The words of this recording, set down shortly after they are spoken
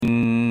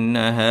إن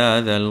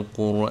هذا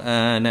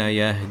القرآن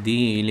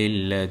يهدي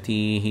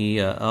للتي هي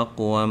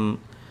أقوم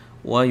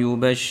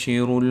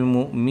ويبشر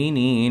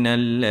المؤمنين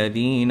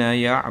الذين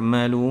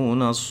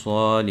يعملون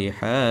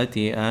الصالحات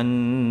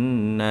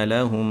أن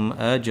لهم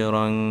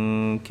أجرا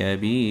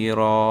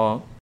كبيرا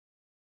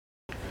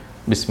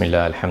بسم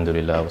الله الحمد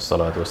لله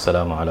والصلاة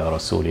والسلام على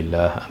رسول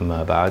الله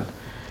أما بعد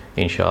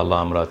ইনশাআল্লাহ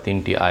আমরা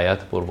তিনটি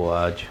আয়াত পড়ব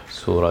আজ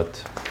সূরাত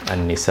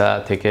আন-নিসা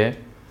থেকে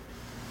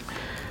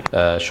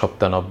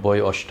 97,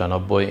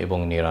 98 এবং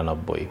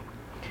 99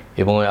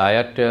 এবং এই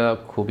আয়াতটা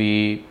খুবই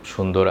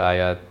সুন্দর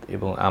আয়াত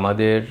এবং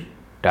আমাদের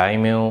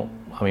টাইমেও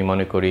আমি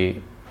মনে করি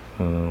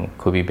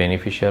খুবই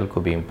বেনিফিশিয়াল,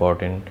 খুবই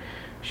ইম্পর্টেন্ট।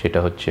 সেটা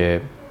হচ্ছে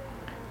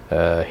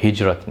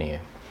হিজরত নিয়ে,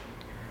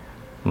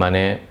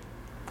 মানে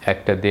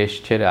একটা দেশ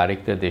ছেড়ে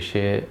আরেকটা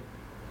দেশে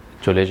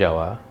চলে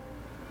যাওয়া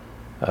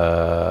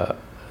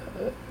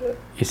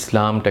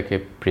ইসলামটাকে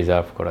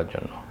প্রিজার্ভ করার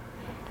জন্য।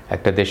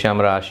 একটা দেশে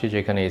আমরা আসি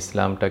যেখানে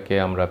ইসলামটাকে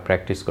আমরা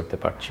প্র্যাকটিস করতে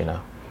পারছি না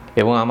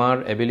এবং আমার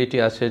অ্যাবিলিটি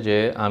আছে যে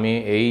আমি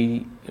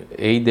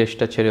এই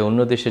দেশটা ছেড়ে অন্য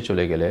দেশে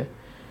চলে গেলে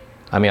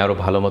আমি আরও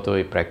ভালো মতো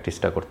এই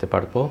প্র্যাকটিসটা করতে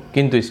পারবো,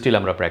 কিন্তু স্টিল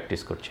আমরা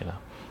প্র্যাকটিস করছি না।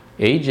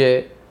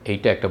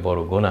 এইটা একটা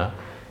বড় গুনাহ,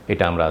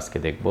 এটা আমরা আজকে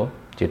দেখব,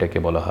 যেটাকে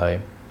বলা হয়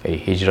এই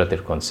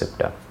হিজরতের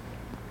কনসেপ্টটা।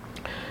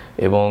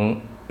 এবং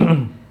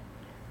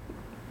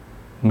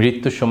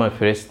মৃত্যুর সময়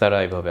ফেরেশতারা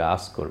এভাবে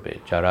আস করবে,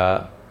 যারা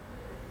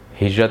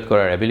হিজরত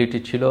করার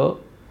অ্যাবিলিটি ছিল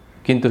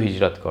কিন্তু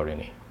হিজরত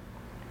করেনি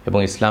এবং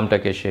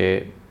ইসলামটাকে সে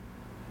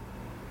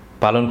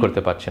পালন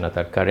করতে পারছে না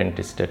তার কারেন্ট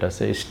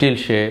স্ট্যাটাসে, স্টিল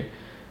সে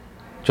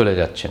চলে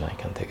যাচ্ছে না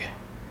এখান থেকে,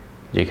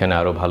 যেখানে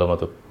আরও ভালো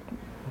মতো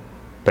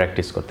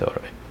প্র্যাকটিস করতে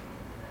পারবে।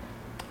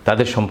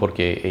 তাদের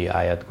সম্পর্কে এই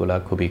আয়াতগুলা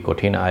খুবই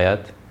কঠিন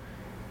আয়াত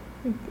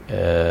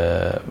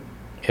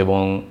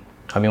এবং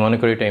আমি মনে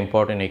করি এটা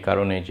ইম্পর্টেন্ট এই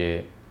কারণে যে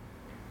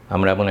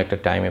আমরা এমন একটা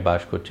টাইমে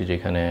বাস করছি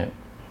যেখানে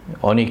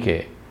অনেকে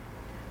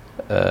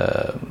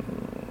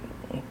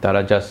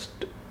তারা জাস্ট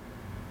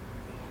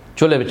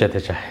চলে যেতে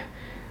চায়।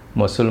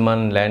 মুসলমান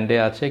ল্যান্ডে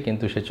আছে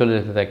কিন্তু সে চলে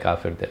যেতে চায়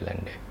কাফেরদের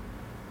ল্যান্ডে,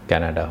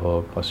 কানাডা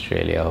হোক,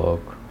 অস্ট্রেলিয়া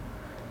হোক,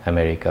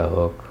 আমেরিকা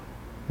হোক,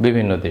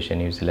 বিভিন্ন দেশে,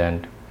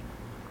 নিউজিল্যান্ড।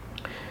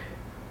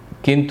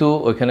 কিন্তু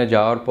ওইখানে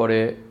যাওয়ার পরে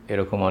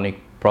এরকম অনেক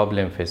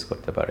প্রবলেম ফেস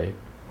করতে পারে,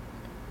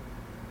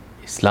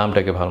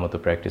 ইসলামটাকে ভালো মতো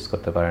প্র্যাকটিস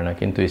করতে পারে না,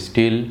 কিন্তু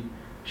স্টিল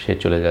সে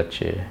চলে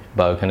যাচ্ছে,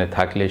 বা ওইখানে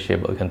থাকলে সে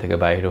ওইখান থেকে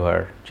বাইরে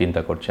হওয়ার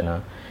চিন্তা করছে না।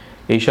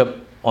 এইসব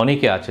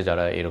অনেকে আছে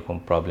যারা এরকম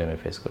প্রবলেমে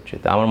ফেস করছে।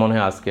 তো আমার মনে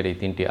হয় আজকের এই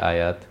তিনটি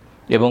আয়াত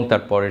এবং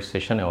তার পরের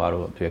সেশনেও আরও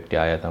দু একটি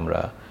আয়াত আমরা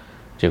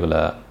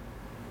যেগুলা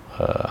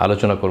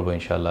আলোচনা করব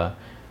ইনশাআল্লাহ,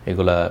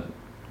 এগুলা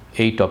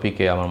এই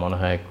টপিকে আমার মনে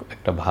হয়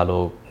একটা ভালো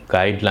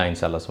গাইডলাইন্স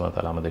আল্লাহ সুবহানাহু ওয়া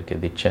তাআলা আমাদেরকে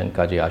দিচ্ছেন।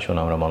 কাজে আসুন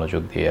আমরা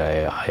মনোযোগ দিয়ে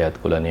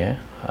আয়াতগুলো নিয়ে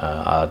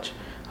আজ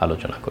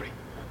আলোচনা করি।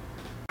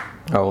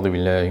 আউযু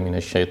বিল্লাহি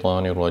মিনাশ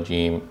শাইতানির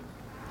রাজীম।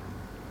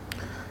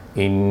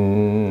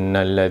 إن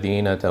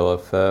الذين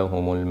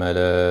توفاهم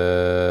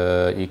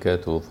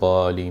الملائكة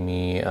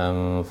ظالمي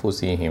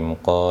أنفسهم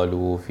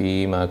قالوا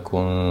فيما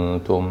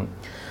كنتم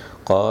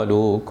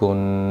قالوا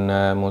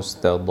كنا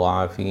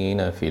مستضعفين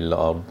في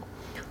الأرض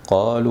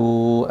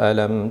قالوا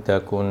ألم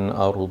تكن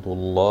أرض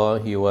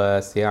الله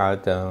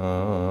واسعة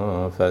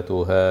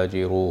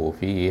فتهاجروا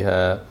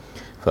فيها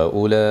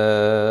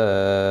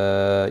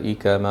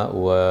فأولئك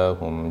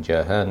مأواهم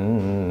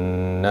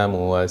جهنم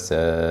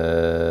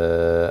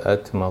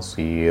وساءت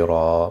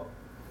مصيرا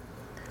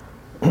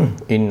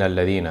إن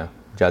الذين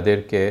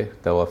যাদেরকে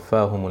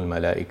তাওয়াফাহুমুল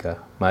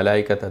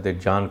মালাইকা তাদের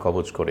জান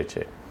কবজ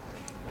করেছে।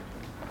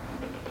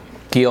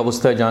 কি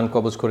অবস্থায় জান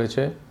কবজ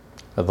করেছে?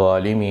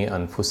 যালিমি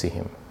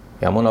আনফুসিহিম,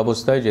 এমন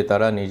অবস্থায় যে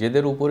তারা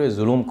নিজেদের উপরে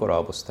জুলুম করা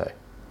অবস্থায়।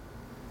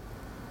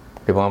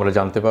 এবং আমরা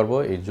জানতে পারবো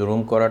এই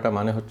জুলুম করাটা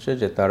মানে হচ্ছে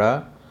যে তারা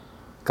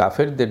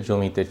কাফেরদের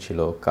জমিতে ছিল,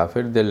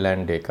 কাফেরদের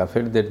ল্যান্ডে,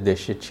 কাফেরদের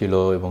দেশে ছিল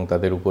এবং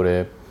তাদের উপরে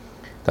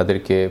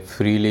তাদেরকে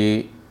ফ্রিলি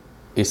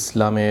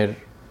ইসলামের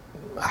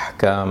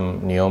আহকাম,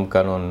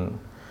 নিয়মকানুন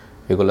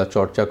এগুলা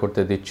চর্চা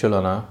করতে দিচ্ছিল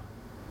না,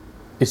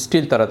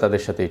 স্টিল তারা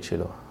তাদের সাথেই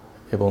ছিল।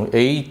 এবং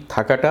এই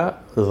থাকাটা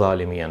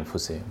যালিমি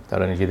আনফুসে,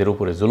 তারা নিজেদের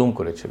উপরে জুলুম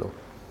করেছিল।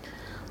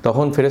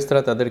 তখন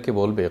ফেরেশতারা তাদেরকে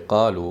বলবে,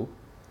 কালু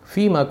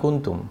ফিমা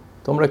কুনতুম,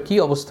 তোমরা কি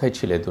অবস্থায়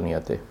ছিলে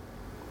দুনিয়াতে,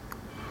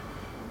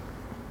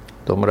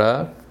 তোমরা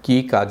কি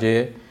কাজে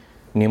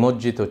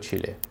নিমজ্জিত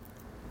ছিলে।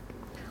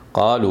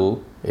 কালু,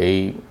 এই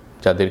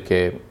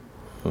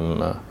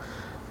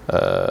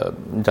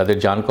যাদের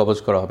জান কবজ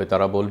করা হবে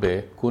তারা বলবে,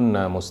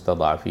 কুন্না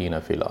মুস্তাদাফিনা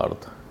ফিল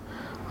আরদ,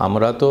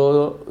 আমরা তো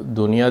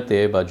দুনিয়াতে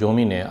বা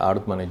জমিনে,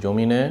 আরদ মানে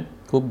জমিনে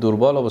খুব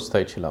দুর্বল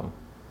অবস্থায় ছিলাম,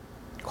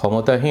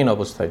 ক্ষমতাহীন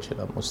অবস্থায়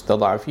ছিলাম,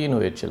 মুস্তাদাফিন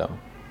হয়েছিলাম,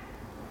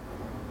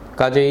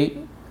 কাজেই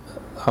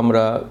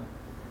আমরা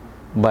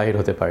বাহির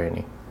হতে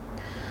পারিনি।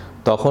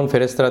 তখন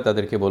ফেরেশতারা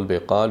তাদেরকে বলবে,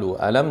 কালু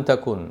আলাম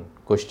তাকুন,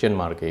 কোশ্চেন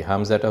মার্কে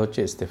হামজাটা হচ্ছে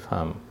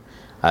ইস্তিফহাম,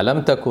 আলাম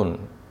তাকুন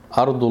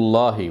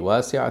আরদুল্লাহি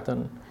ওয়াসিআতান,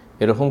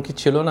 এরকম কি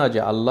ছিল না যে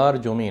আল্লাহর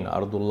জমিন,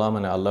 আরদুল্লাহ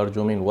মানে আল্লাহর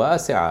জমিন,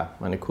 ওয়াসিআ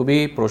মানে খুবই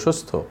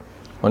প্রশস্ত,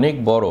 অনেক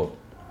বড়,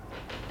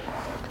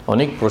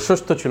 অনেক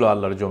প্রশস্ত ছিল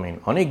আল্লাহর জমিন,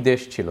 অনেক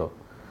দেশ ছিল।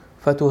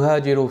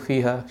 ফাতুহাজিরু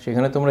ফিহা,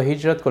 সেখানে তোমরা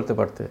হিজরত করতে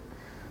পারতে।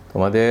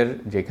 তোমাদের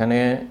যেখানে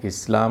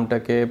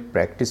ইসলামটাকে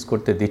প্র্যাকটিস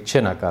করতে দিচ্ছে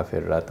না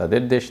কাফেররা,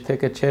 তাদের দেশ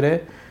থেকে ছেড়ে,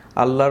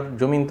 আল্লাহর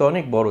জমিন তো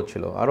অনেক বড়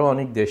ছিল, আরও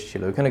অনেক দেশ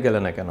ছিল, এখানে গেলে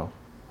না কেন?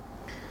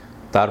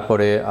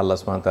 তারপরে আল্লাহ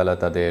সুবহানাহু ওয়া তাআলা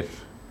তাদের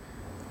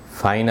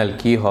ফাইনাল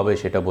কি হবে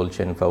সেটা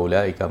বলছেন,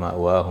 ফাউলাইকা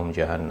মাওয়াহুম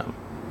জাহান্নাম,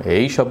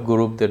 এই সব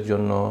গ্রুপদের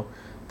জন্য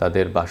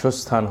তাদের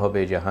বাসস্থান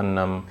হবে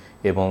জাহান্নাম,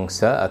 এবং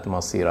সাআত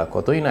মাসিরা,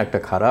 কতই না একটা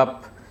খারাপ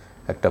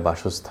একটা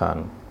বাসস্থান,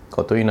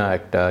 কতই না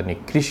একটা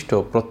নিকৃষ্ট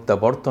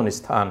প্রত্যাবর্তন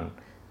স্থান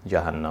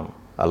জাহান্নাম।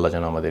 আল্লাহ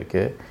যেন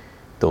আমাদেরকে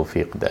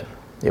তৌফিক দেন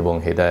এবং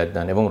হেদায়েত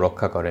দেন এবং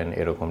রক্ষা করেন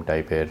এরকম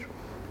টাইপের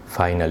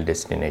ফাইনাল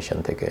ডেস্টিনেশন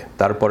থেকে।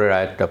 তারপরের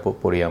আয়াতটা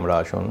পড়ি আমরা,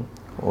 আসুন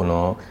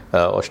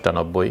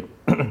 98।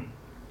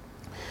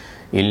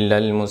 إلا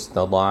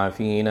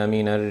المستضعفين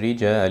من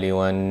الرجال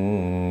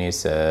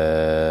والنساء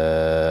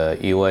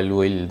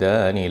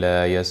والولدان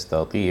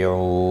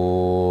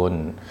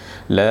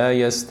لا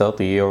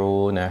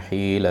يستطيعون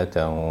حيلة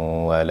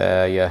ولا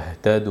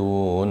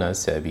يهتدون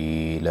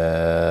سبيلا।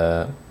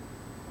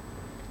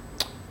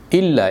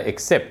 ইল্লা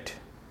এক্সেপ্ট,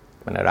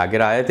 মানে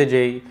আগের আয়াতে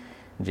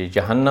যে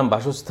জাহান্নাম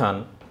বাসস্থান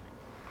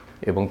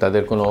এবং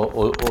তাদের কোনো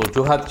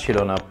অজুহাত ছিল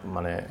না,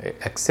 মানে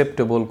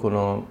অ্যাকসেপ্টেবল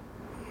কোনো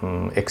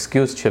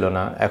এক্সকিউজ ছিল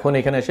না, এখন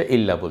এখানে এসে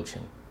ইল্লা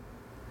বলছেন।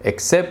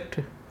 এক্সেপ্ট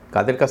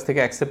কাদের কাছ থেকে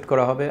অ্যাকসেপ্ট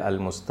করা হবে? আল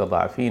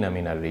মুস্তাদাফিনা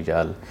মিনার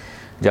রিজাল,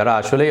 যারা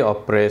আসলেই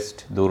অপ্রেসড,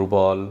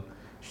 দুর্বল,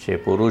 সে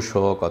পুরুষ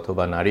হোক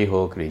অথবা নারী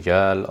হোক,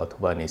 রিজাল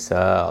অথবা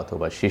নিসা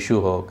অথবা শিশু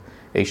হোক,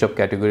 এইসব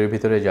ক্যাটেগরির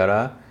ভিতরে যারা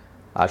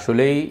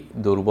আসলেই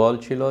দুর্বল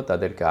ছিল,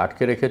 তাদেরকে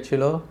আটকে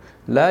রেখেছিল।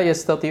 লা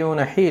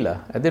ইয়াস্তাতিউনা হিলা,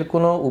 এদের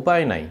কোনো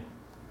উপায় নাই,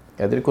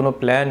 এদের কোনো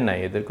প্ল্যান নাই,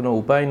 এদের কোনো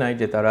উপায় নাই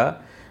যে তারা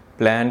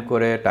প্ল্যান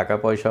করে টাকা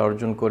পয়সা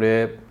অর্জন করে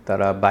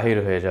তারা বাহির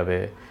হয়ে যাবে,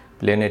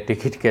 প্লেনের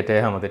টিকিট কেটে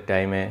আমাদের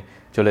টাইমে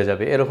চলে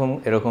যাবে,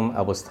 এরকম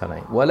অবস্থা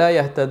নাই। ওয়ালা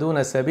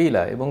ইয়াহতাদুনা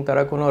সাবিলা, এবং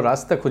তারা কোনো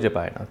রাস্তা খুঁজে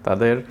পায় না।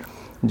 তাদের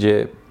যে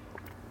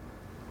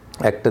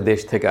একটা দেশ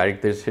থেকে আরেক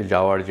দেশে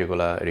যাওয়ার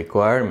যেগুলো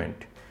রিকোয়ারমেন্ট,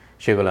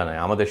 সেগুলো নাই।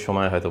 আমাদের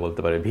সময় হয়তো বলতে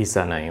পারে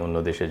ভিসা নাই অন্য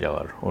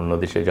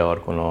দেশে যাওয়ার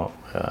কোনো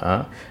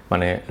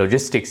মানে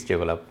লজিস্টিক্স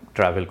যেগুলো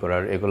ট্রাভেল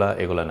করার,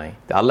 এগুলা নাই।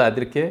 আল্লাহ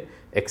এদেরকে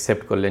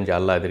অ্যাকসেপ্ট করলেন যে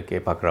আল্লাহ এদেরকে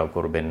পাকড়াও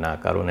করবেন না,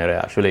 কারণ এরা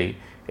আসলেই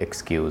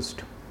এক্সকিউজড।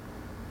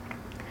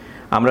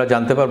 আমরা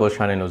জানতে পারবো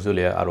শানে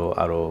নজুলে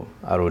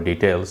আরও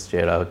ডিটেলস, যে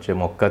এরা হচ্ছে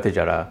মক্কাতে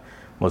যারা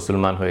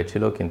মুসলমান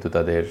হয়েছিল কিন্তু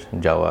তাদের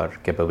যাওয়ার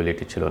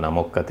ক্যাপাবিলিটি ছিল না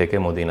মক্কা থেকে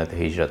মদিনাতে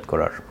হিজরত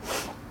করার।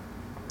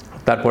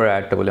 তারপরে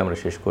আয়াতটা বলে আমরা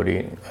শেষ করি,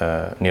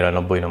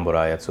 99 নম্বর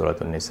আয়াত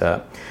সূরাতুন নিসা।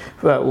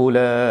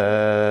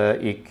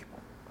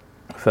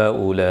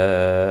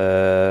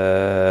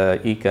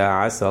 فأولئك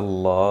عسى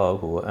الله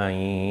أن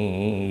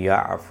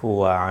يعفو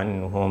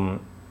عنهم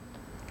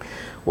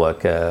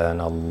وكان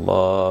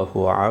الله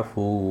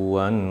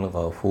عفوا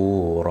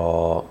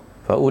غفورا।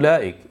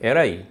 فأولئك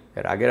এরাই,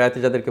 এর আগের আয়াতে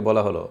যাদেরকে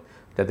বলা হলো,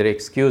 যাদের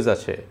এক্সকিউজ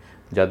আছে,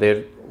 যাদের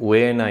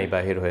ওয়ে নাই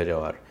বাহির হয়ে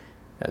যাওয়ার,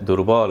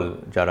 দুর্বল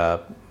যারা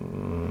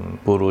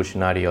পুরুষ,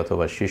 নারী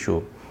অথবা শিশু,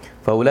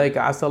 ফাউলাইকা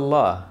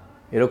আসাল্লাহ,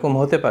 এরকম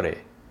হতে পারে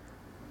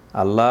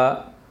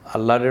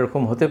আল্লাহর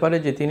এরকম হতে পারে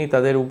যে তিনি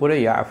তাদের উপরে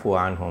ইয়াফু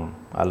আনহুম,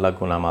 আল্লাহ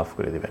গুনাহ মাফ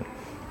করে দেবেন।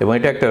 এবং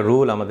এটা একটা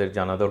রুল আমাদের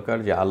জানা দরকার,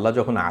 যে আল্লাহ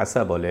যখন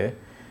আসা বলে,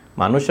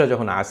 মানুষরা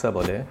যখন আসা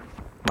বলে,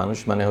 মানুষ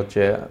মানে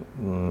হচ্ছে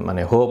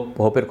মানে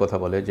হোপের কথা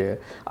বলে, যে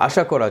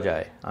আশা করা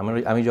যায়।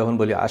 আমি যখন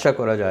বলি আশা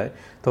করা যায়,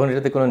 তখন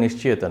এটাতে কোনো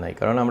নিশ্চয়তা নাই,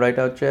 কারণ আমরা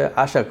এটা হচ্ছে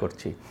আশা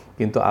করছি।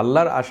 কিন্তু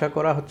আল্লাহর আশা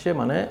করা হচ্ছে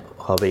মানে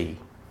হবেই।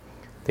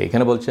 তো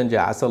এখানে বলছেন যে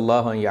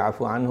আসাল্লাহ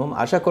ইয়াফু আনহুম,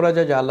 আশা করা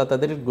যায় যে আল্লাহ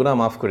তাদের গুনাহ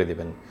মাফ করে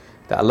দেবেন।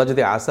 তা আল্লাহ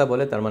যদি আসা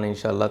বলে, তার মানে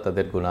ইনশাআল্লাহ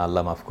তাদের গুনাহ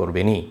আল্লাহ মাফ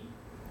করবেনই।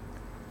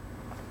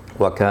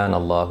 ওয়া কানা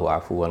আল্লাহু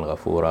আফুওয়ান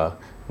গফুরা,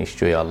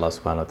 নিশ্চয়ই আল্লাহ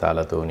সুবহানাহু ওয়া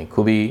তাআলা তো উনি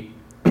খুবই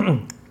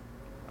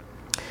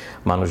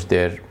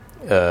মানুষদের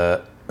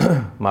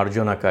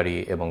মার্জনাকারী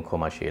এবং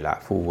ক্ষমাশীল।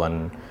 আফুওয়ান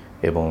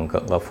এবং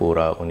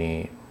গফুরা, উনি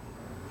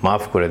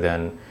মাফ করে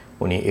দেন,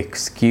 উনি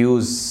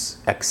এক্সকিউজ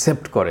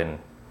অ্যাকসেপ্ট করেন।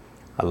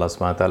 আল্লাহ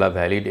সুবহানাহু ওয়া তাআলা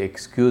ভ্যালিড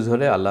এক্সকিউজ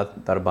হলে আল্লাহ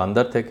তার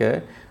বান্দার থেকে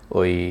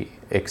ওই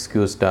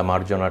এক্সকিউজটা,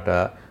 মার্জনাটা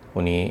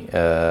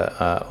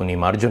উনি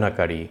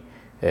মার্জনাকারী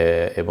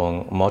এবং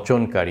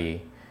মোচনকারী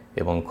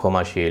এবং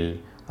ক্ষমাশীল।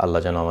 আল্লাহ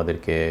যেন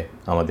আমাদেরকে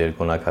আমাদের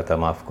গুনাহ খাতা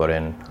মাফ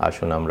করেন।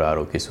 আসুন আমরা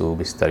আরও কিছু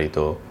বিস্তারিত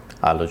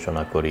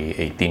আলোচনা করি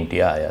এই 3টি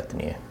আয়াত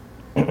নিয়ে।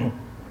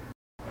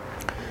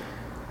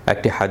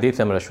 একটি হাদিস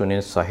আমরা শুনি,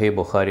 সহিহ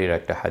বুখারীর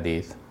একটা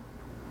হাদিস।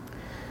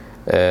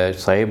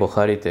 সহিহ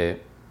বুখারীতে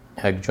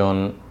একজন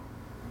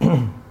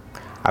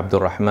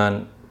আব্দুর রহমান,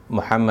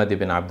 মুহাম্মদ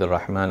ইবনে আব্দুর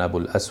রহমান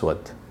আবুল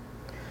আসওয়াদ,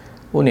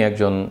 উনি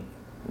একজন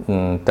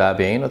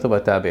তাবেঈন অথবা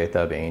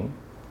তাবেঈন।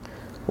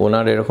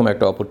 ওনার এরকম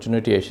একটা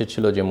অপরচুনিটি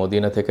এসেছিল যে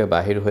মদিনা থেকে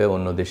বাহির হয়ে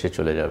অন্য দেশে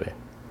চলে যাবে।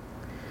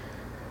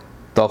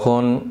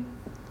 তখন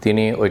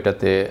তিনি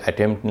ওইটাতে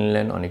অ্যাটেম্প্ট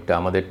নিলেন। অনেকটা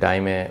আমাদের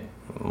টাইমে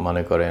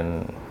মনে করেন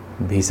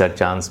ভিসার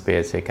চান্স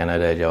পেয়েছে,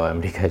 কানাডায় যাওয়া,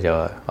 আমেরিকায়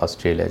যাওয়া,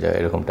 অস্ট্রেলিয়া যাওয়া,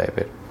 এরকম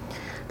টাইপের।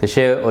 তো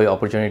সে ওই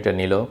অপরচুনিটিটা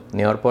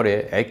নেওয়ার পরে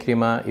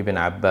ইকরিমা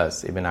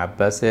ইবনে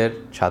আব্বাসের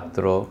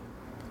ছাত্র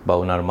বা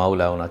ওনার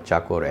মাওলা, ওনার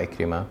চাকর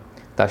ইকরিমা,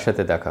 তার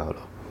সাথে দেখা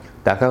হলো।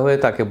 দেখা হয়ে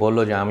তাকে বলল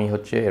যে আমি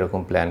হচ্ছে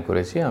এরকম প্ল্যান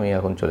করেছি, আমি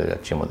এখন চলে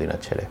যাচ্ছি মদিনা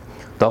ছেড়ে।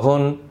 তখন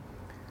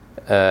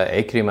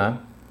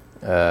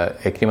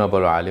ইকরিমা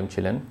বড় আলিম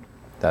ছিলেন,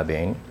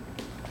 তাবেঈন,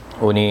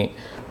 উনি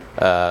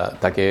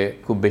তাকে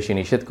খুব বেশি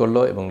নিষেধ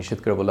করলো এবং নিষেধ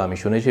করে বললো আমি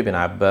শুনেছি ইবনে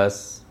আব্বাস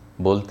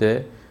বলতে,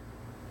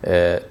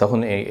 তখন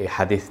এই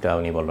হাদিসটা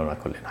উনি বর্ণনা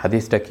করলেন।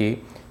 হাদিসটা কি,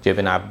 যে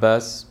ইবনে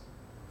আব্বাস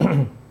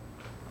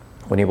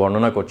উনি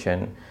বর্ণনা করছেন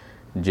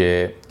যে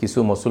কিছু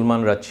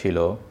মুসলমানরা ছিল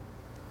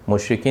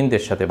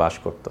মুশরিকিনদের সাথে বাস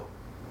করত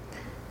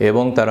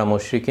এবং তারা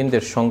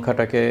মুশরিকিনদের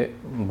সংখ্যাটাকে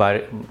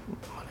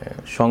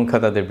সংখ্যা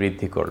তাদের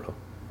বৃদ্ধি করলো।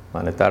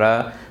 মানে তারা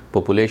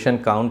পপুলেশন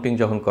কাউন্টিং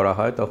যখন করা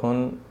হয় তখন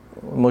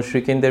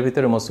মুশরিকিনদের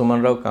ভিতরে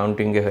মুসলমানরাও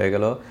কাউন্টিংয়ে হয়ে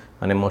গেল,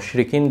 মানে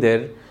মুশরিকিনদের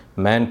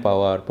ম্যান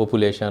পাওয়ার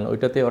পপুলেশন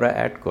ওইটাতে ওরা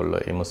অ্যাড করলো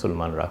এই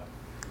মুসলমানরা।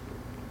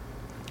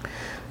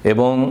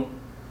 এবং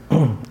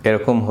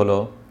এরকম হলো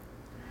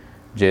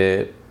যে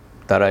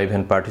তারা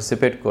ইভেন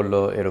পার্টিসিপেট করলো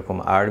এরকম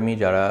আর্মি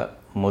যারা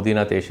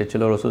মদিনাতে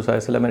এসেছিল রাসূল সাল্লাল্লাহু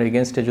আলাইহি ওয়াসাল্লামের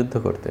এগেনস্টে যুদ্ধ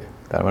করতে,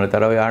 তার মানে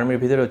তারা ওই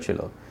আর্মির ভিতরেও ছিল।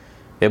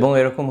 এবং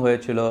এরকম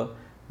হয়েছিল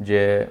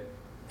যে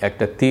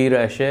একটা তীর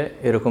এসে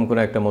এরকম কোনো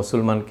একটা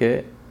মুসলমানকে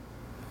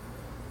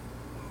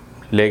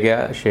লেগে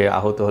সে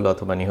আহত হলো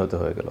অথবা নিহত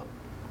হয়ে গেল।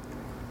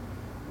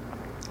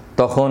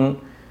 তখন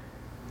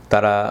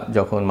তারা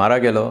যখন মারা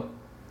গেল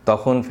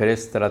তখন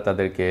ফেরেশতারা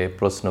তাদেরকে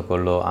প্রশ্ন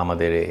করলো,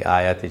 আমাদের এই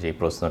আয়াতে যে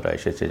প্রশ্নটা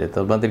এসেছে যে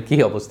তোমাদের কি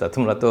অবস্থা,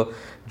 তোমরা তো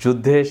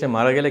যুদ্ধে এসে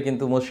মারা গেলে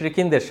কিন্তু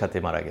মুশরিকিনদের সাথে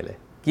মারা গেলে,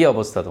 কি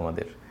অবস্থা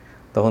তোমাদের?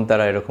 তখন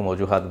তারা এরকম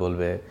অজুহাত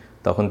বলবে,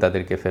 তখন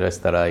তাদেরকে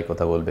ফেরেশতারা এই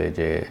কথা বলবে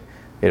যে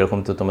এরকম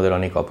তো তোমাদের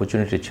অনেক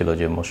অপরচুনিটি ছিল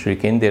যে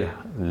মুশরিকিনদের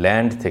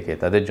ল্যান্ড থেকে,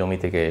 তাদের জমি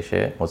থেকে এসে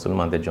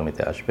মুসলমানদের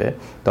জমিতে আসবে।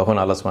 তখন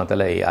আল্লাহ সুবহানাহু ওয়া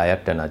তাআলা এই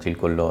আয়াতটা নাজিল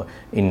করলো,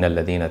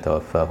 ইন্নাল্লাযীনা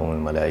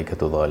তাওয়াফাহুমুল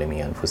মালাইকাতু যালিমি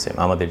আনফুসিহিম,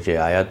 আমাদের যে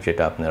আয়াত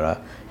যেটা আপনারা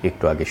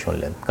একটু আগে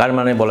শুনলেন। কার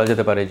মানে বলা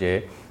যেতে পারে যে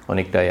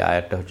অনেকটা এই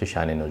আয়াতটা হচ্ছে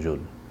শানে নজুল।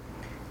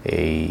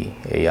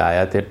 এই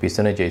আয়াতের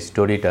পিছনে যে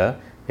স্টোরিটা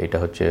এটা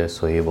হচ্ছে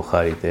সহিহ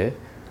বুখারীতে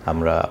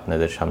আমরা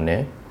আপনাদের সামনে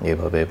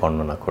এভাবে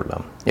বর্ণনা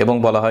করলাম। এবং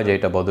বলা হয় যে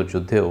এটা বদর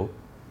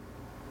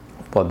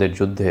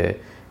যুদ্ধে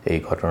এই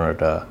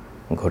ঘটনাটা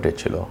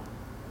ঘটেছিল।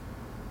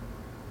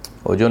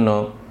 ওই জন্য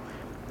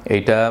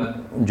এইটা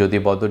যদি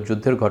বদর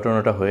যুদ্ধের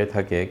ঘটনাটা হয়ে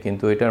থাকে,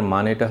 কিন্তু এটার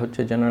মানেটা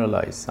হচ্ছে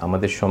জেনারেলাইজ,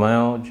 আমাদের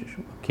সময়েও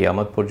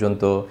কিয়ামত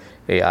পর্যন্ত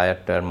এই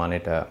আয়াতটার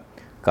মানেটা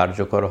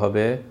কার্যকর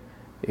হবে।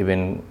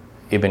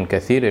 ইবন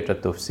কাসির এটা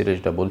তাফসীরে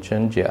যেটা বলছেন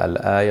যে আল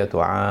আয়াতু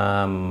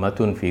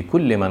আম্মাতুন ফি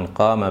কুল্লি মান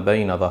কামা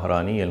বাইনা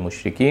যাহরানি আল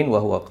মুশরিকিন ওয়া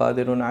হুয়া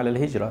কাদিরুন আলাল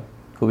হিজরা।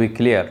 খুবই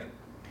ক্লিয়ার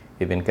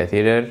ইবন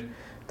কাসিরের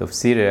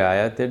তাফসীরের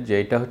আয়াতের যে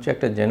এটা হচ্ছে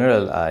একটা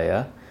জেনারেল আয়া।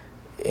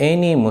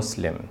 এনি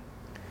মুসলিম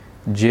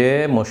যে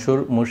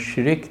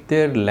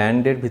মুশরিকদের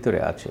ল্যান্ডের ভিতরে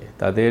আছে,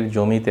 তাদের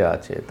জমিতে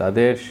আছে,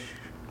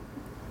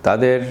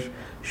 তাদের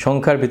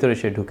সংখ্যার ভিতরে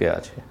সে ঢুকে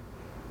আছে,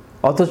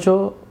 অথচ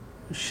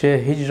সে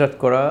হিজরত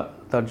করা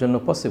তার জন্য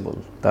পসিবল,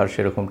 তার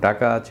সেরকম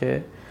টাকা আছে,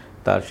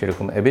 তার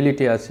সেরকম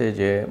এবিলিটি আছে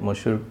যে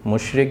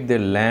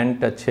মুশরিকদের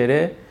ল্যান্ডটা ছেড়ে,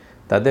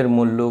 তাদের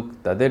মুল্লুক,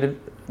 তাদের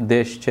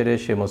দেশ ছেড়ে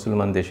সে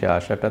মুসলমান দেশে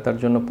আসাটা তার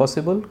জন্য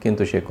পসিবল,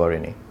 কিন্তু সে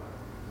করেনি।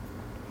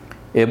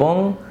 এবং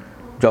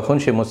যখন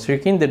সে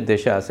মুশরিকিনদের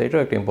দেশে আসে,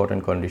 এটাও একটা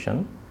ইম্পর্টেন্ট কন্ডিশন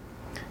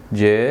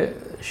যে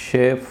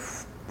সে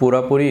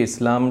পুরাপুরি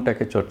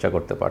ইসলামটাকে চর্চা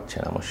করতে পারছে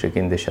না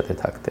মুশরিকিনদের সাথে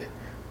থাকতে,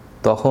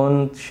 তখন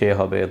সে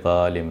হবে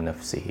যালিম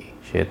নাফসিহি,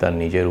 সে তার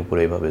নিজের উপরে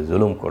এইভাবে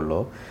জুলুম করলো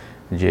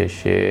যে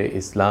সে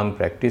ইসলাম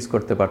প্র্যাকটিস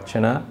করতে পারছে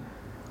না,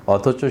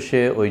 অথচ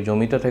সে ওই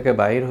জমিটা থেকে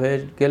বাহির হয়ে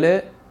গেলে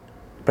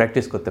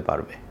প্র্যাকটিস করতে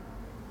পারবে,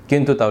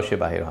 কিন্তু তাও সে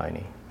বাহির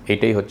হয়নি।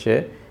 এটাই হচ্ছে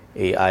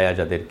এই আয়া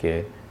যাদেরকে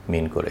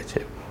মিন করেছে।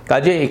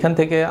 কাজে এখান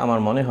থেকে আমার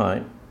মনে হয়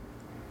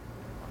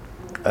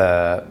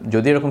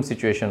যদি এরকম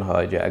সিচুয়েশন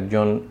হয় যে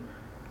একজন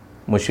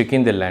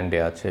মুশরিকিনদের ল্যান্ডে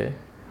আছে,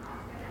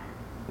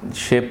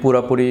 সে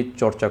পুরাপুরি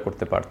চর্চা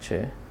করতে পারছে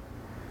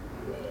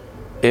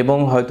এবং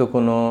হয়তো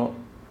কোনো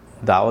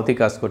দাওয়াতি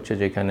কাজ করছে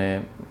যেখানে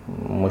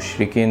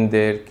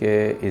মুশরিকিনদেরকে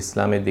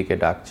ইসলামের দিকে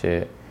ডাকছে,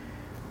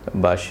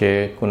 বা সে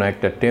কোনো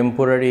একটা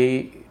টেম্পোরারি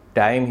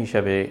টাইম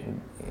হিসাবে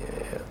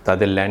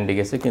তাদের ল্যান্ডে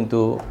গেছে, কিন্তু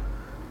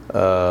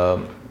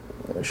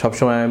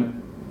সবসময়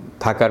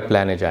থাকার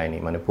প্ল্যানে যায়নি,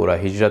 মানে পুরা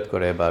হিজরত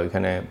করে বা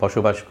ওইখানে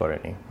বসবাস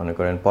করেনি। মনে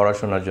করেন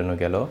পড়াশোনার জন্য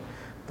গেল,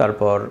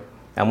 তারপর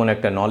এমন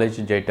একটা নলেজ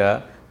যেটা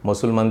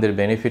মুসলমানদের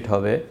বেনিফিট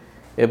হবে,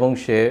 এবং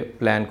সে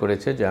প্ল্যান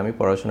করেছে যে আমি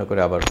পড়াশোনা করে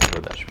আবার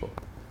ফেরত আসবো।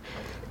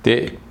 তে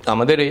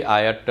আমাদের এই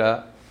আয়াতটা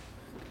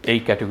এই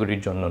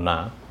ক্যাটাগরির জন্য না,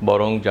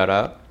 বরং যারা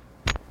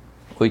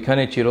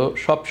ওইখানে ছিল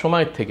সব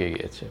সময় থেকে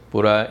গিয়েছে,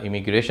 পুরা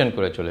ইমিগ্রেশন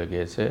করে চলে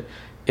গিয়েছে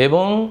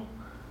এবং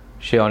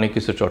সে অনেক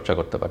কিছু চর্চা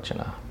করতে পারছে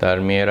না, তার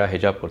মেয়েরা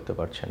হিজাব করতে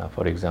পারছে না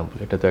ফর এক্সাম্পল,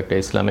 এটা তো একটা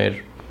ইসলামের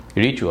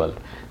রিচুয়াল,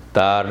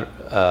 তার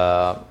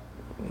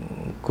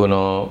কোনো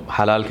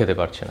হালাল খেতে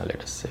পারছে না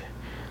লেটাসে,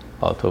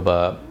 অথবা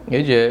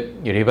এই যে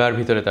রিভার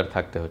ভিতরে তার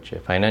থাকতে হচ্ছে,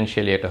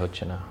 ফাইন্যান্সিয়ালি এটা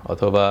হচ্ছে না,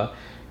 অথবা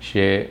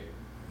সে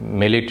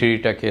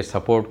মিলিটারিটাকে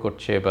সাপোর্ট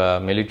করছে বা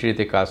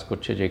মিলিটারিতে কাজ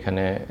করছে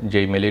যেখানে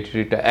যেই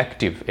মিলিটারিটা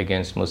অ্যাক্টিভ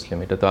এগেনস্ট মুসলিম,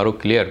 এটা তো আরও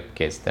ক্লিয়ার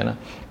কেস, তাই না?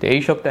 তো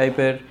এইসব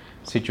টাইপের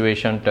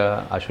সিচুয়েশনটা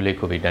আসলে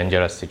খুবই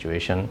ডেঞ্জারাস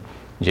সিচুয়েশন,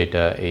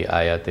 যেটা এই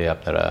আয়াতে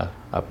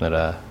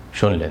আপনারা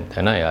শুনলেন,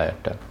 তাই না? এই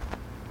আয়াতটা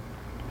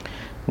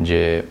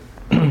যে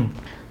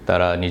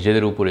তারা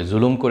নিজেদের উপরে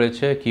জুলুম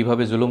করেছে।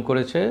 কিভাবে জুলুম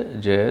করেছে?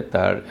 যে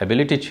তার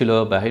অ্যাবিলিটি ছিল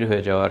বাহির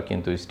হয়ে যাওয়ার,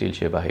 কিন্তু স্টিল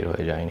সে বাহির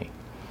হয়ে যায়নি।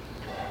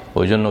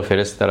 ওই জন্য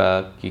ফেরেশতারা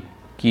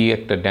কি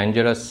একটা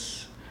ডেঞ্জারাস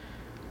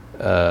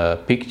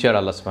পিকচার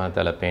আল্লাহ সুবহানাহু ওয়া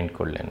তাআলা পেইন্ট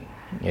করলেন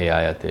এই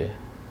আয়াতে,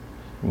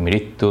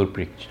 মৃত্যুর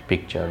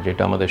পিকচার,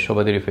 যেটা আমাদের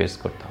সবাদেরই ফেস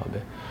করতে হবে।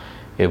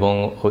 এবং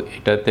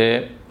এটাতে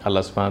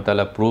আল্লাহ সুবহানাহু ওয়া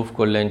তাআলা প্রুভ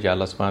করলেন যে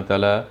আল্লাহ সুবহানাহু ওয়া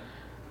তাআলা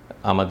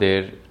আমাদের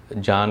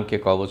জানকে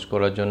কবজ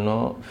করার জন্য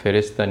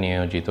ফেরেশতা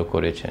নিয়োজিত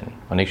করেছেন।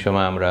 অনেক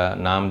সময় আমরা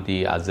নাম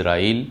দিই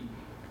আজরাইল,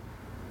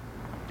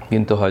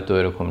 কিন্তু হয়তো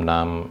এরকম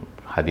নাম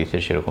হাদিসে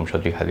সেরকম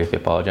সঠিক হাদিসে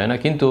পাওয়া যায় না।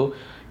 কিন্তু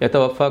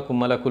ইয়াতাওয়াফাকুম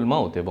মালাকুল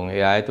মাউত, এবং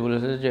এই আয়াতে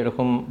বলেছে যে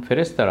এরকম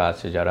ফেরেশতারা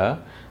আছে যারা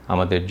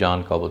আমাদের জান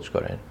কবজ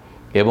করেন।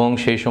 এবং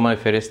সেই সময়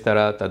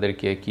ফেরেশতারা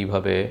তাদেরকে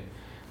কিভাবে,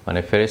 মানে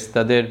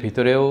ফেরেশতাদের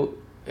ভিতরেও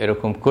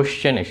এরকম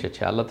কোশ্চেন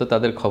এসেছে। আল্লাহ তো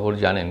তাদের খবর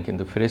জানেন,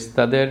 কিন্তু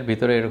ফেরেশতাদের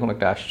ভিতরে এরকম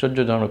একটা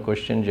আশ্চর্যজনক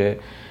কোশ্চেন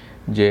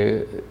যে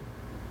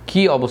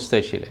কি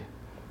অবস্থায় ছিলে,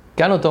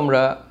 কেন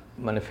তোমরা,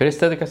 মানে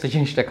ফেরেশতাদের কাছে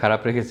জিনিসটা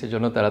খারাপ রেখেছে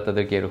জন্য তারা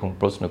তাদেরকে এরকম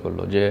প্রশ্ন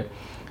করলো যে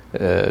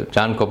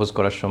জান কবজ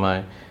করার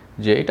সময়,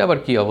 যে এটা আবার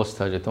কি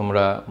অবস্থা যে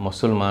তোমরা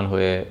মুসলমান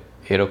হয়ে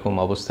এরকম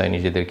অবস্থায়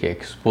নিজেদেরকে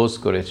এক্সপোজ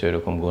করেছো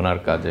এরকম গুনার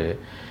কাজে,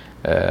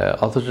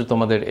 অথচ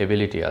তোমাদের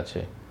এবিলিটি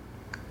আছে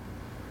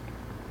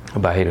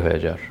বাহির হয়ে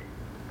যাওয়ার।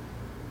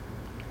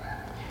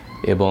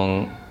 এবং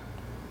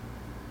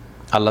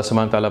আল্লাহ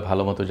সুবহানাহু ওয়া তাআলা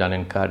ভালো মতো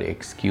জানেন কার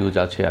এক্সকিউজ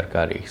আছে আর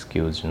কার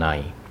এক্সকিউজ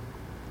নাই।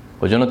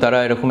 ওই জন্য তারা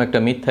এরকম একটা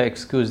মিথ্যা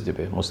এক্সকিউজ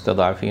দেবে,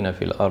 মুস্তাদআফিনা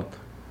ফিল আরদ,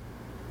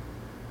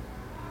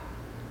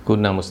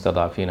 কুন্না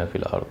মুস্তাদআফিনা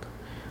ফিল আরদ।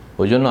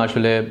 ওই জন্য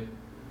আসলে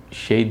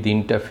সেই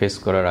দিনটা ফেস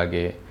করার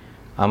আগে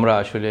আমরা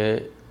আসলে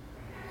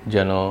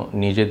যেন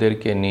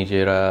নিজেদেরকে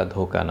নিজেরা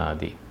ধোঁকা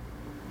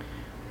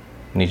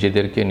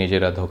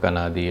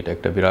না দিই, এটা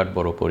একটা বিরাট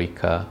বড়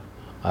পরীক্ষা।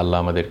 আল্লাহ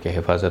আমাদেরকে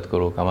হেফাজত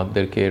করুক,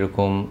 আমাদেরকে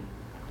এরকম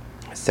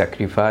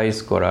স্যাক্রিফাইস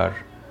করার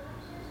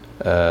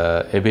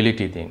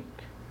এবিলিটি দিন।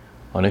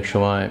 অনেক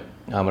সময়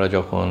আমরা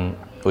যখন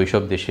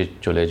ওইসব দেশে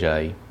চলে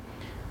যাই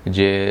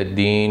যে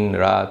দিন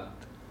রাত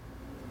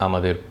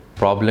আমাদের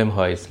প্রবলেম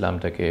হয়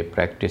ইসলামটাকে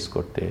প্র্যাকটিস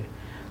করতে,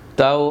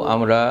 তাও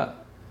আমরা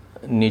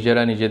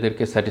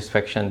নিজেদেরকে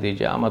স্যাটিসফ্যাকশান দিই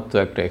যে আমার তো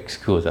একটা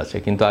এক্সকিউজ আছে।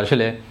 কিন্তু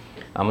আসলে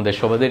আমাদের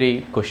সবাদেরই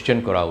কোশ্চেন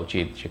করা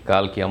উচিত যে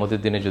কাল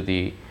কিয়ামতের দিনে যদি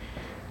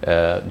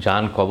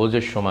জান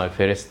কবজের সময়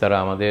ফেরেশতারা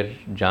আমাদের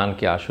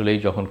জানকে আসলেই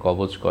যখন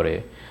কবজ করে,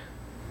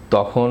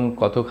 তখন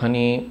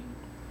কতখানি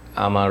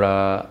আমরা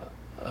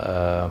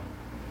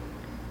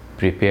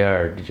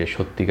প্রিপেয়ার্ড যে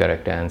সত্যিকার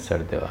একটা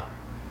অ্যান্সার দেওয়া,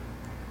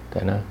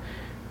 তাই না?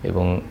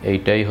 এবং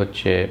এইটাই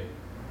হচ্ছে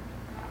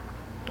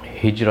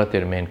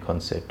হিজরতের মেন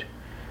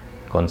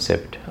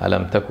কনসেপ্ট।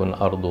 আলাম তাকুন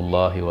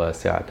আরদুল্লাহি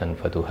ওয়াসিআতান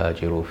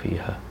ফাতুহাজিরু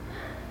ফিহা।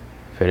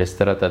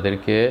 ফেরেশতারা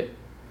তাদেরকে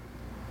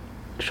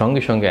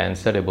সঙ্গে সঙ্গে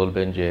অ্যান্সারে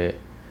বলবেন যে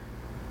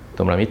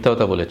তোমরা মিথ্যা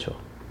কথা বলেছ,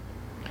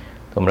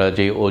 তোমরা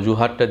যেই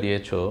অজুহাতটা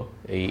দিয়েছ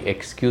এই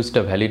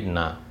এক্সকিউজটা ভ্যালিড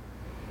না।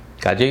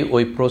 কাজেই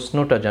ওই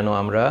প্রশ্নটা যেন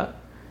আমরা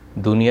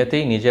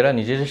দুনিয়াতেই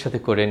নিজেদের সাথে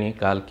করে নিই,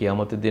 কাল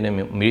কিয়ামতের দিনে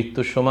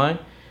মৃত্যুর সময়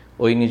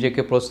ওই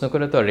নিজেকে প্রশ্ন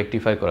করে তো আর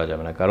রেকটিফাই করা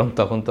যাবে না, কারণ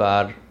তখন তো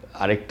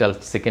আরেকটা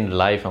সেকেন্ড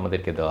লাইফ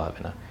আমাদেরকে দেওয়া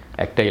হবে না,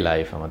 একটাই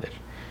লাইফ আমাদের।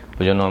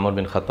 ওই জন্য ওমর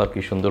বিন খাত্তাব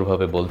কি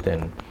সুন্দরভাবে বলতেন,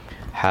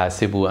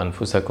 হাসিবু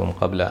আনফুসাকুম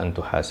ক্বাবলা আন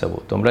তুহাসাবু,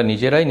 তোমরা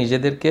নিজেরাই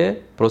নিজেদেরকে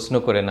প্রশ্ন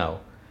করে নাও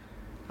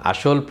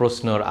আসল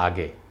প্রশ্নর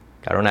আগে।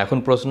 কারণ এখন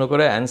প্রশ্ন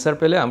করে অ্যান্সার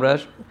পেলে আমরা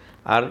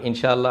আর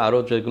ইনশাআল্লাহ আরও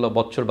যেগুলো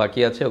বছর বাকি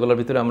আছে ওগুলোর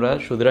ভিতরে আমরা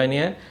শুধরাই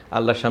নিয়ে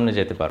আল্লাহর সামনে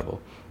যেতে পারবো,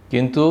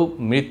 কিন্তু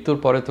মৃত্যুর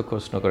পরে তো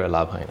প্রশ্ন করে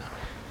লাভ হয় না।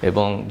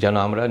 এবং যেন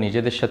আমরা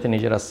নিজেদের সাথে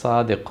নিজেরা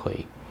সাদেক হই,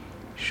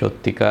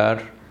 সত্যিকার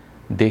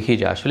দেখি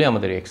যে আসলে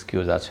আমাদের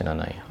এক্সকিউজ আছে না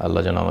নাই।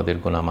 আল্লাহ যেন আমাদের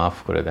গুনাহ মাফ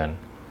করে দেন।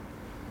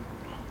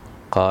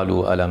 কালু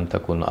আলাম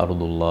তাকুন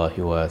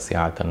আরদুল্লাহি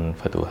ওয়াসিআতান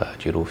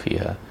ফাতুহাজিরু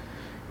ফিহা।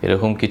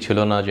 এরকম কি ছিল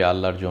না যে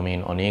আল্লাহর জমিন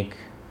অনেক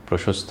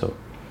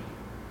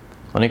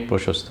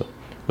প্রশস্ত।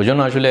 ওই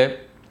জন্য আসলে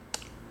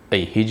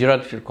এই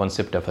হিজরাত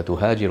কনসেপ্টটা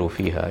ফাতুহাজিরু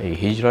ফিহা, এই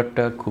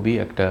হিজরাতটা খুবই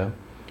একটা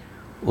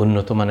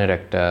উন্নত মানের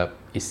একটা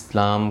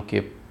ইসলামকে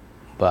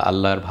বা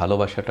আল্লাহর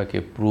ভালোবাসাটাকে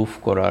প্রুফ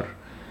করার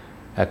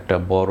একটা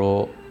বড়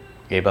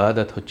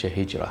ইবাদত হচ্ছে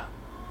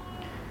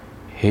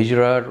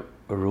হিজরার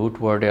রুট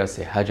ওয়ার্ডে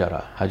আছে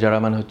হাজারা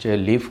মানে হচ্ছে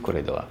লিভ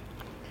করে দেওয়া।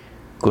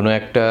 কোনো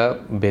একটা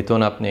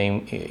বেতন আপনি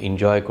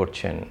এনজয়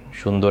করছেন,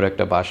 সুন্দর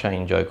একটা বাসা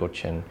এনজয়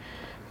করছেন,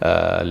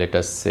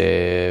 লেটাসে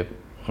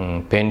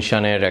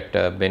পেনশনের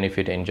একটা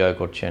বেনিফিট এনজয়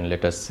করছেন,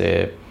 লেটাসে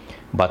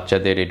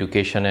বাচ্চাদের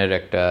এডুকেশনের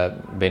একটা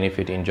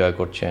বেনিফিট এনজয়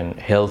করছেন,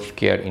 হেলথ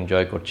কেয়ার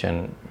এনজয় করছেন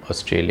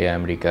Australia,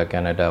 America,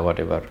 Canada, what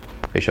ever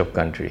এসব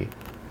কান্ট্রি।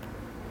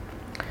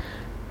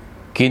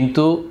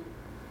 কিন্তু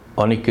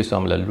অনেক কিছু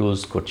আমরা লুজ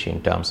করছি in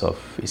terms of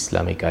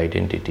Islamic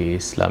identity,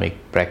 Islamic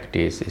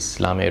practice,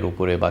 ইসলামের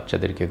উপরে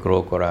বাচ্চাদেরকে গ্রো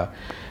করা।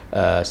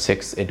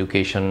 সেক্স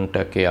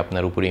এডুকেশনটাকে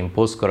আপনার উপরে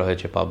ইম্পোজ করা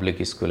হয়েছে পাবলিক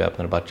স্কুলে,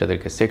 আপনার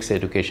বাচ্চাদেরকে সেক্স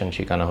এডুকেশন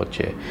শেখানো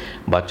হচ্ছে,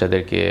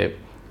 বাচ্চাদেরকে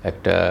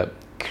একটা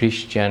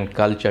খ্রিশ্চান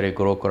কালচারে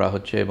গ্রো করা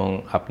হচ্ছে এবং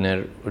আপনার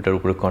ওটার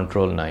উপরে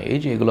কন্ট্রোল নাই, এই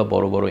যে এগুলো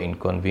বড় বড়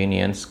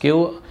ইনকনভিনিয়েন্স কেউ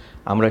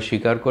আমরা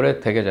স্বীকার করে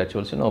থেকে যা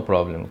চলছে, নো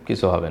প্রবলেম,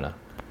 কিছু হবে না,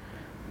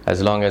 অ্যাজ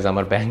লং অ্যাজ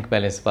আমার ব্যাংক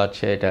ব্যালেন্স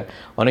পাচ্ছে। এটা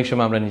অনেক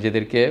সময় আমরা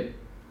নিজেদেরকে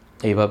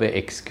এইভাবে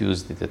এক্সকিউজ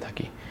দিতে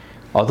থাকি,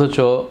 অথচ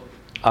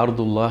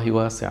আরদুল্লাহি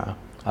ওয়াসিআ,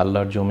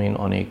 আল্লাহর জমিন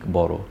অনেক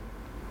বড়।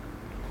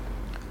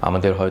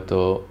 আমাদের হয়তো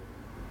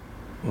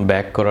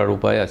ব্যাক করার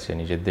উপায় আছে,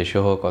 নিজের দেশে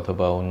হোক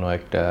অথবা অন্য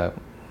একটা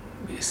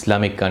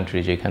ইসলামিক কান্ট্রি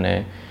যেখানে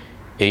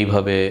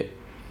এইভাবে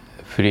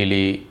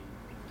ফ্রিলি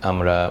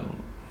আমরা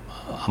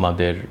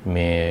আমাদের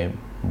মেয়ে,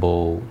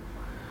 বউ,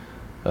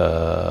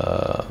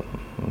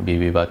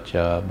 বিবি,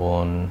 বাচ্চা,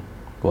 বোন,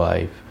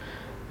 ওয়াইফ,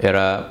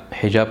 এরা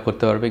হিজাব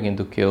করতে পারবে,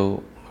 কিন্তু কেউ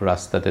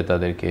রাস্তাতে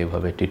তাদেরকে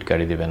এভাবে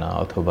টিটকারি দেবে না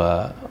অথবা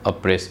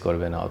অপ্রেস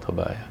করবে না,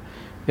 অথবা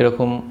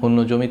এরকম অন্য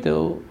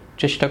জমিতেও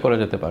চেষ্টা করা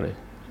যেতে পারে,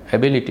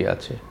 অ্যাবিলিটি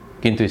আছে,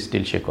 কিন্তু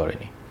স্টিল সে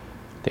করেনি।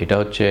 তো এটা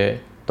হচ্ছে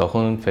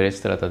তখন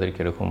ফেরেশতারা তাদেরকে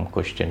এরকম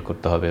কোয়েশ্চেন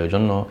করতে হবে। ওই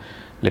জন্য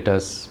let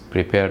us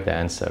prepare the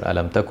answer.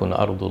 আলাম তাকুন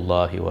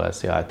আরদুল্লাহি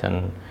ওয়াসিআতান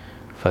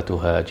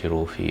ফাতুহাজিরু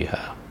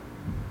ফিহা।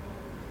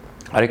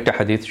 আরেকটা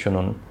হাদিস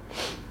শুনুন,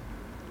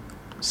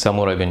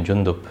 সামুরা বিন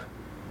জুনদুব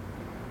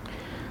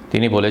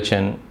তিনি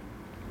বলেছেন,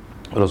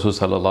 রাসূল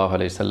সাল্লাল্লাহু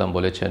আলাইহি সাল্লাম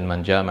বলেছেন, মান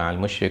জামা আল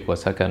মুশরিক ওয়া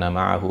সাকানা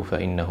মাআহু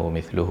ফাইন্নাহু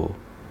মিথলুহু।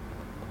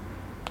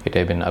 এটা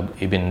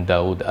ইবন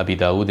দাউদ, আবি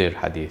দাউদের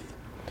হাদিস,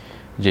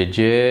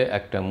 যে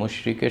একটা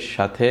মুশরিকের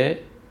সাথে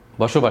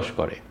বসবাস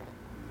করে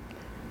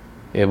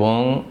এবং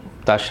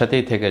তার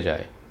সাথেই থেকে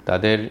যায়,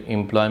 তাদের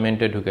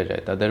এমপ্লয়মেন্টে ঢুকে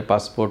যায়, তাদের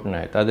পাসপোর্ট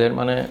নেয়, তাদের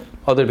মানে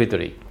ওদের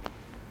ভিতরেই,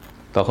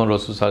 তখন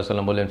রাসূল সাল্লাল্লাহু আলাইহি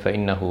সাল্লাম বললেন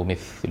ফাইন্নাহু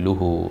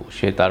মিথলুহু,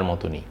 সে তার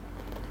মতনই।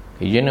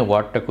 এই জন্য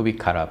ওয়ার্ডটা খুবই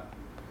খারাপ,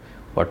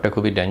 ওয়ার্ডটা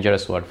খুবই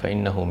ডেঞ্জারাস ওয়ার্ড,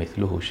 ফাইন্নাহু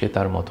মিথলুহু, সে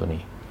তার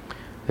মতনই।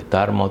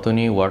 তার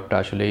মতনই ওয়ার্ডটা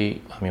আসলেই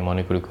আমি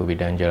মনে করি খুবই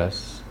ডেঞ্জারাস,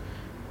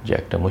 যে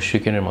একটা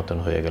মুশরিকের মতন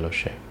হয়ে গেল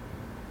সে।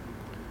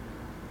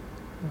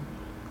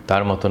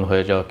 তার মতন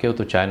হয়ে যাওয়া কেউ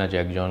তো চায় না, যে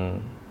একজন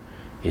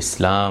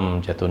ইসলাম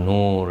যত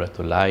নূর, এত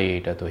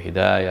লাইট, এত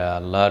হিদায়া,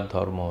 আল্লাহর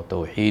ধর্ম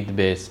তাওহীদ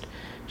বেসড,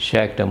 সে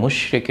একটা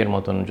মুশরিকের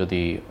মতন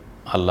যদি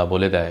আল্লাহ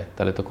বলে দেয়,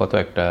 তাহলে তো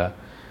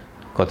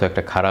কত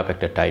একটা খারাপ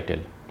একটা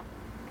টাইটেল।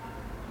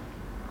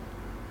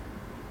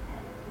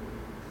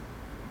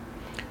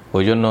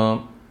 ওই জন্য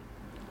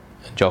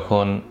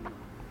যখন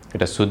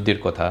এটা সুদ্দির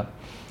কথা,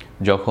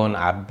 যখন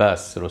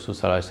আব্বাস রাসূল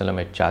সাল্লাল্লাহু আলাইহি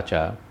সাল্লামের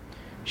চাচা,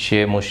 সে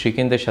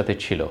মুশরিকিনদের সাথে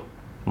ছিল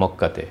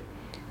মক্কাতে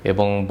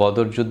এবং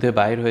বদর যুদ্ধে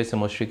বাইর হয়েছে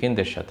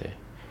মুশরিকিনদের সাথে,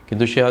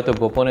 কিন্তু সে হয়তো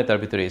গোপনে তার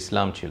ভিতরে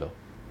ইসলাম ছিল,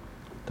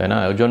 তাই না?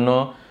 ওই জন্য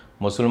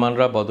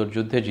মুসলমানরা বদর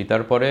যুদ্ধে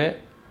জিতার পরে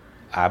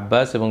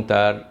আব্বাস এবং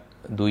তার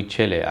দুই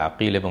ছেলে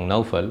আকিল এবং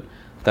নৌফল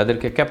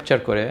তাদেরকে ক্যাপচার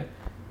করে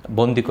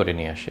বন্দি করে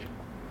নিয়ে আসে।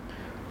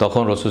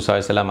 তখন রাসূল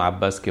সাল্লাল্লাহু আলাইহি সাল্লাম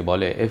আব্বাসকে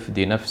বলে,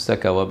 ইফদি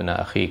নাফসাকা ওয়া ইবনা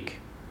আখিক,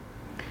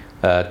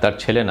 তার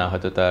ছেলে না,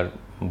 হয়তো তার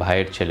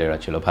ভাইয়ের ছেলেরা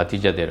ছিল,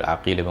 ভাতিজাদের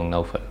আকিল এবং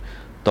নৌফল।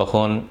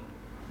 তখন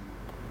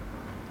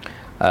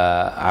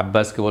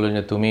আব্বাসকে বললেন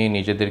যে তুমি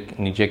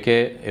নিজেকে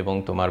এবং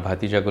তোমার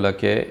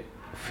ভাতিজাগুলোকে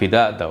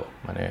ফিদা দাও,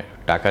 মানে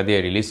টাকা দিয়ে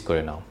রিলিজ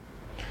করে নাও।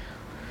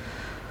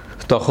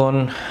 তখন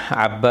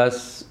আব্বাস,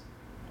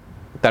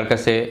 তার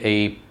কাছে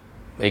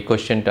এই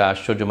কোয়েশ্চেনটা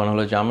আশ্চর্য মনে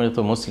হলো যে আমরা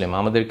তো মুসলিম,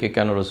 আমাদেরকে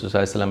কেন রাসূল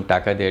সাল্লাল্লাহু আলাইহি সাল্লাম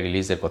টাকা দিয়ে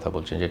রিলিজের কথা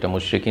বলছেন, যেটা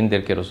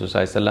মুশরিকিনদেরকে রাসূল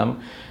সাল্লাল্লাহু আলাইহি সাল্লাম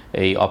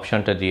এই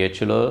অপশানটা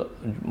দিয়েছিল।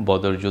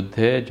 বদর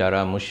যুদ্ধে যারা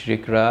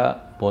মুশরিকরা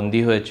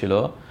বন্দী হয়েছিল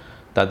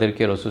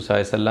তাদেরকে রাসূল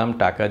সাল্লাল্লাহু আলাইহি সাল্লাম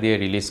টাকা দিয়ে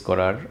রিলিজ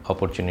করার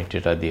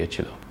অপরচুনিটিটা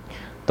দিয়েছিল।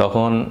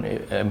 তখন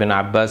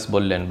আব্বাস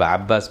বললেন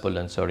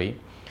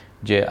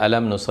যে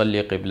আলাম নুসাল্লি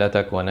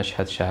কিবলাতাক ওয়া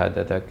নাশহাদ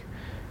শাহাদাতাক,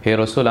 হে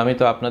রাসূল, আমি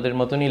তো আপনাদের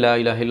মতনই লা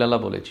ইলাহা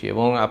ইল্লাল্লাহ বলেছি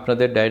এবং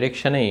আপনাদের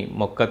ডাইরেকশনেই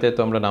মক্কাতে তো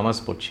আমরা নামাজ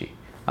পড়ছি,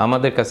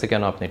 আমাদের কাছে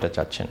কেন আপনি এটা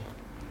চাচ্ছেন?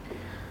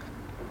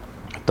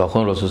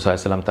 তখন রাসূল সাল্লাল্লাহু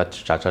আলাইহি সাল্লাম তার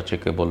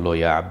চাচাকে বলল,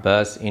 ইয়া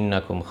আব্বাস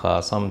ইন্নাকুম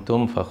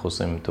খাসামতুম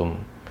ফাখুসিমতুম,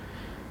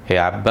 হে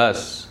আব্বাস,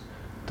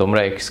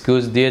 তোমরা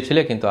এক্সকিউজ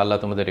দিয়েছিলে কিন্তু আল্লাহ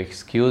তোমাদের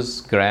এক্সকিউজ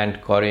গ্র্যান্ট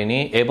করেনি,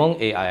 এবং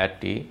এই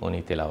আয়াতটি উনি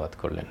তেলাওয়াত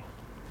করলেন।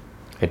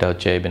 এটা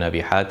হচ্ছে ইবনে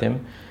আবি হাতিম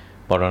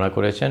বর্ণনা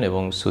করেছেন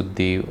এবং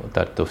সুদ্দি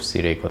তার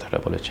তাফসীরে এই কথাটা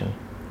বলেছেন।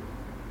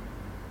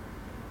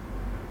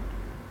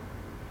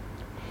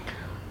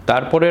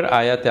 তারপরের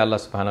আয়াতে আল্লাহ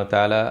সুবহানাহু ওয়া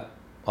তাআলা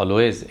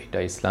অলওয়েজ, এটা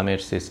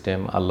ইসলামের সিস্টেম,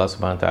 আল্লাহ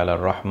সুবহানাহু ওয়া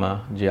তাআলার রহমা,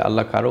 যে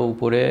আল্লাহ কারো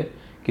উপরে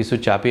কিছু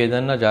চাপিয়ে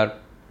দেন না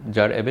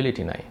যার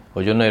এবিলিটি নাই।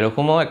 ওই জন্য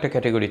এরকমও একটা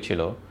ক্যাটাগরি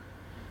ছিল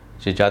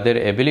যে যাদের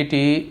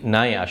এবিলিটি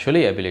নাই,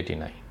 আসলেই এবিলিটি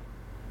নাই,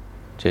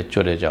 যে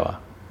চলে যাওয়া,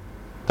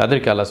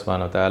 তাদেরকে আল্লাহ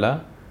সুবহানাহু ওয়া তাআলা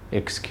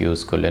এক্সকিউজ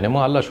করলেন। এবং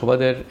আল্লাহ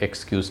সবাদের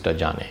এক্সকিউজটা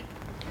জানে,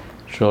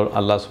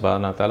 আল্লাহ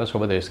সুবহানাহু ওয়া তাআলা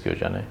সবাদের এক্সকিউজ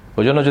জানে।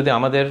 ওই জন্য যদি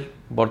আমাদের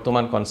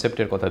বর্তমান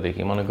কনসেপ্টের কথা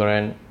দেখি, মনে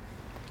করেন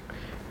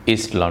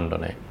ইস্ট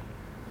লন্ডনে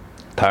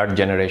 3rd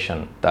জেনারেশন,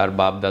 তার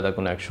বাপ দাদা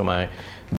কোনো এক সময়